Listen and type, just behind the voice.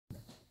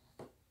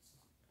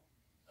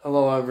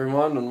Hello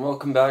everyone and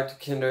welcome back to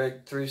Kinder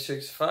Egg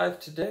 365.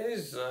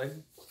 Today's, I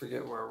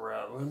forget where we're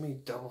at. Let me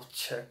double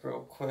check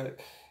real quick.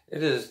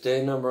 It is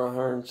day number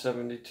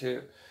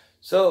 172.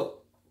 So,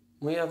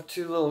 we have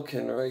two little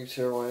Kinder Eggs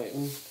here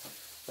waiting.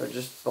 They're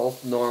just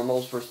both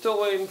normals. We're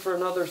still waiting for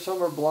another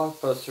summer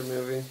blockbuster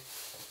movie.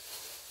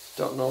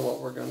 Don't know what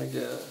we're gonna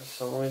get.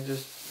 So let me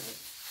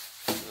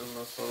just, in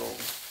this little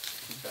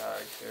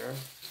bag here,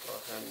 go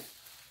ahead and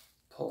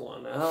pull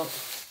one out.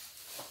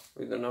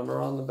 Read the number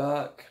on the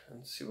back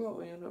and see what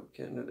we end up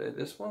getting today.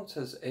 This one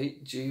says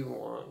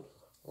 8G1.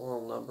 A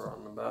little number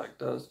on the back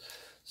does.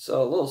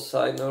 So a little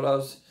side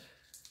note,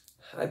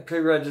 I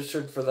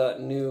pre-registered for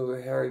that new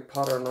Harry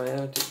Potter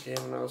Niantic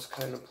game and I was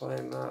kind of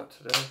playing that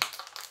today.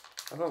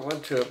 I haven't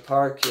went to a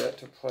park yet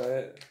to play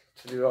it,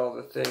 to do all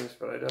the things,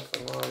 but I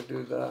definitely want to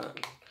do that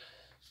and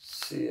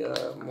see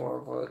more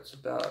of what it's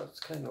about. It's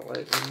kind of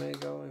late. We may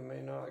go, we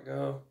may not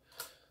go.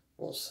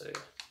 We'll see.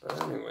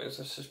 But anyways,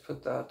 let's just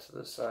put that to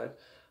the side.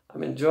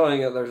 I'm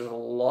enjoying it. There's a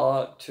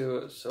lot to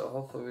it, so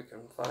hopefully we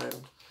can find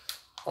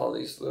all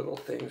these little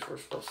things we're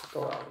supposed to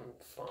go out and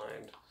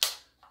find.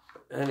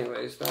 But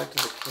anyways, back to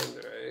the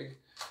Kinder Egg.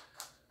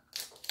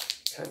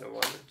 Kind of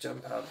wanted to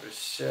jump out of his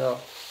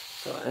shell.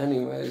 So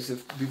anyways,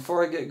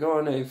 before I get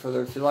going any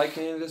further, if you like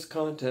any of this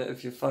content,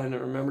 if you find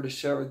it, remember to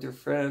share it with your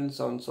friends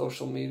on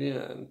social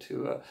media and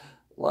to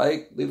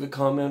leave a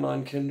comment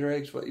on Kinder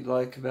Eggs, what you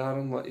like about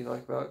them, what you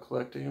like about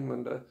collecting them,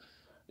 and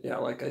yeah,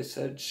 like I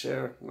said,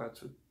 share.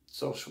 That's what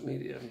social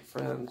media and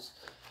friends.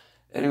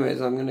 Anyways,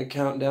 I'm going to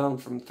count down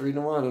from 3 to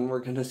 1 and we're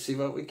going to see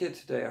what we get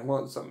today. I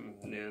want something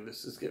new.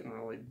 This is getting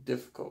really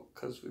difficult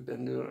because we've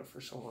been doing it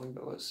for so long,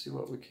 but let's see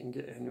what we can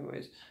get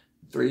anyways.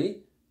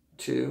 3,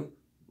 2,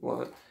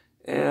 1.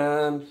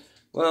 And,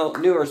 well,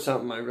 new or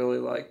something I really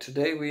like.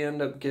 Today we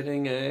end up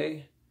getting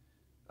a...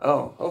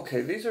 Oh,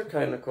 okay, these are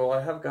kind of cool.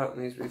 I have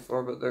gotten these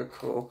before, but they're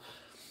cool.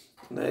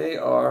 They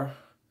are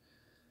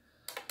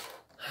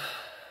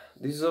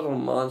these little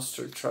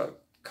monster truck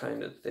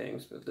kind of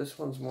things, but this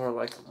one's more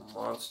like a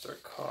monster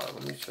car.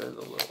 Let me show you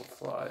the little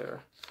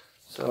flyer.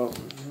 So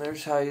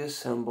there's how you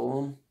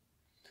assemble them.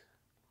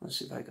 Let's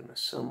see if I can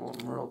assemble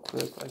them real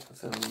quick, like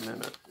within a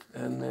minute.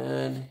 And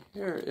then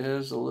here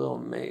is a little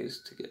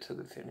maze to get to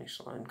the finish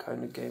line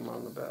kind of game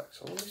on the back.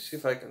 So let me see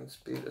if I can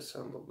speed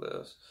assemble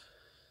this.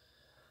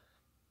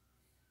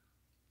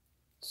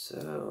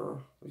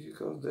 So will you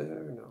go there?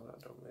 No,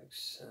 that don't make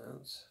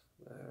sense.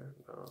 There,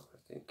 no,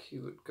 I think he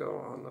would go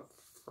on the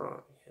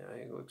front.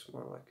 Yeah, he looks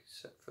more like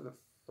he's set for the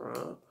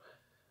front.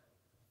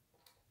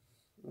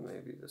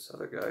 Maybe this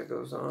other guy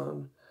goes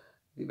on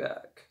the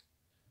back.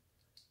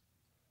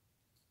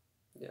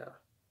 Yeah.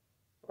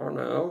 Or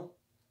no.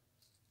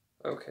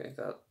 Okay,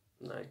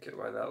 I get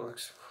why that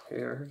looks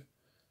weird.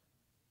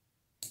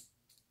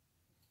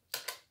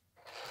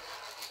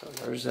 So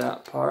there's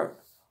that part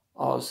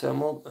all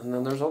assembled. And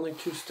then there's only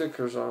 2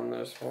 stickers on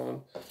this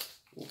one.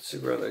 Let's see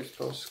where they're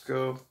supposed to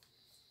go.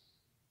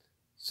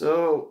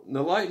 So,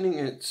 the lightning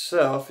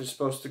itself is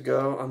supposed to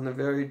go on the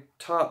very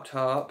top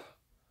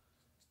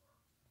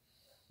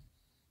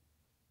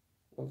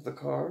of the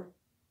car.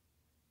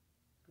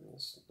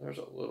 There's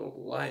a little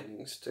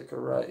lightning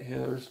sticker right here.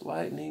 There's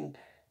lightning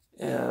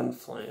and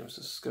flames.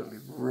 This is going to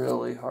be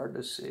really hard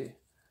to see.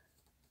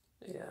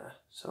 Yeah,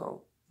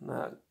 so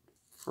that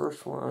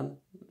first one,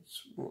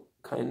 it's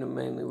kind of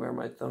mainly where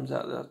my thumb's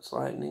at. That's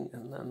lightning.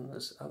 And then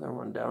this other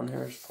one down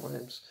here is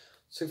flames.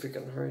 Let's see if we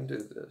can hurry and do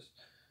this.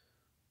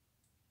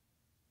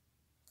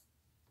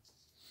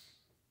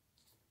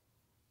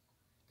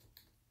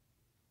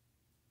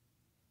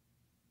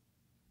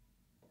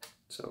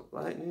 So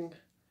lightning,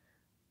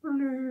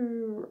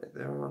 right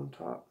there on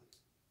top.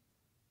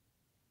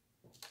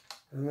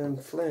 And then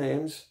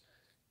flames,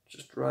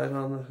 just right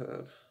on the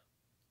hood.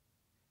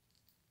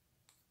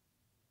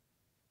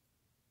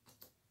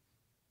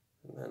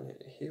 And then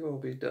he will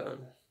be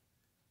done.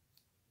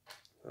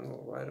 And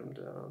we'll write him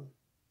down.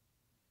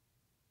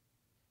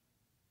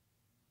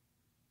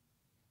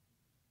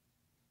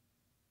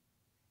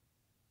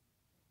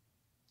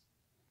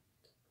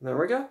 And there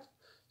we go.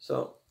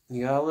 So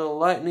you got a little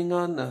lightning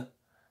on the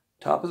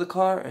top of the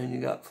car, and you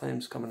got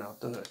flames coming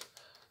out the hood.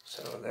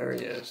 So there he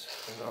is,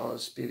 in all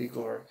his speedy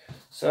glory.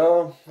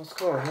 So let's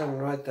go ahead and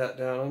write that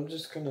down. I'm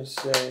just going to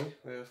say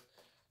with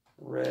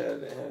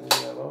red and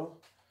yellow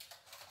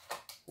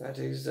that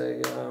he's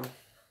a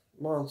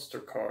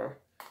monster car.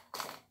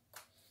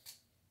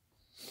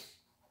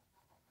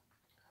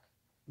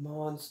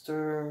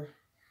 Monster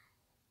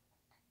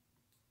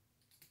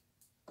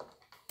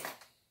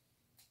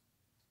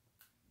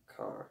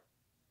car.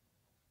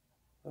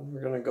 And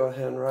we're going to go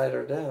ahead and write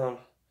her down.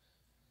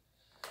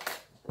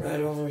 Right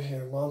over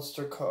here,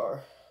 monster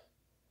car.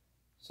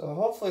 So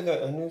hopefully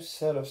a new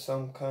set of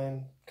some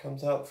kind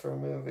comes out for a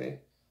movie.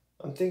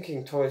 I'm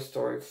thinking Toy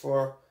Story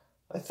 4.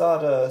 I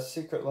thought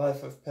Secret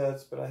Life of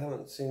Pets, but I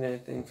haven't seen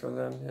anything from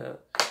them yet.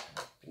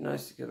 It'd be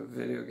nice to get a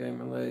video game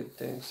related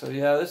thing. So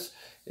yeah,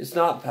 it's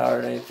not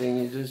powered anything.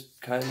 You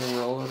just kind of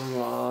roll it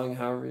along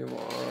however you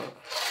want.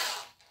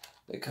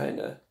 They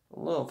kind of a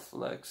little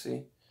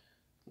flexy.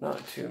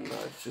 Not too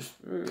much, just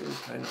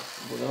kind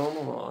of going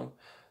along.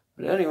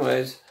 But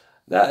anyways,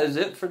 that is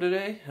it for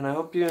today, and I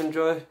hope you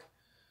enjoy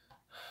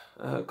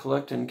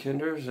collecting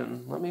Kinders,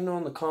 and let me know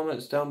in the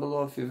comments down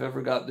below if you've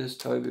ever got this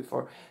toy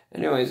before.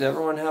 Anyways,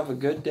 everyone have a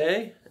good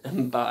day,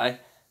 and bye.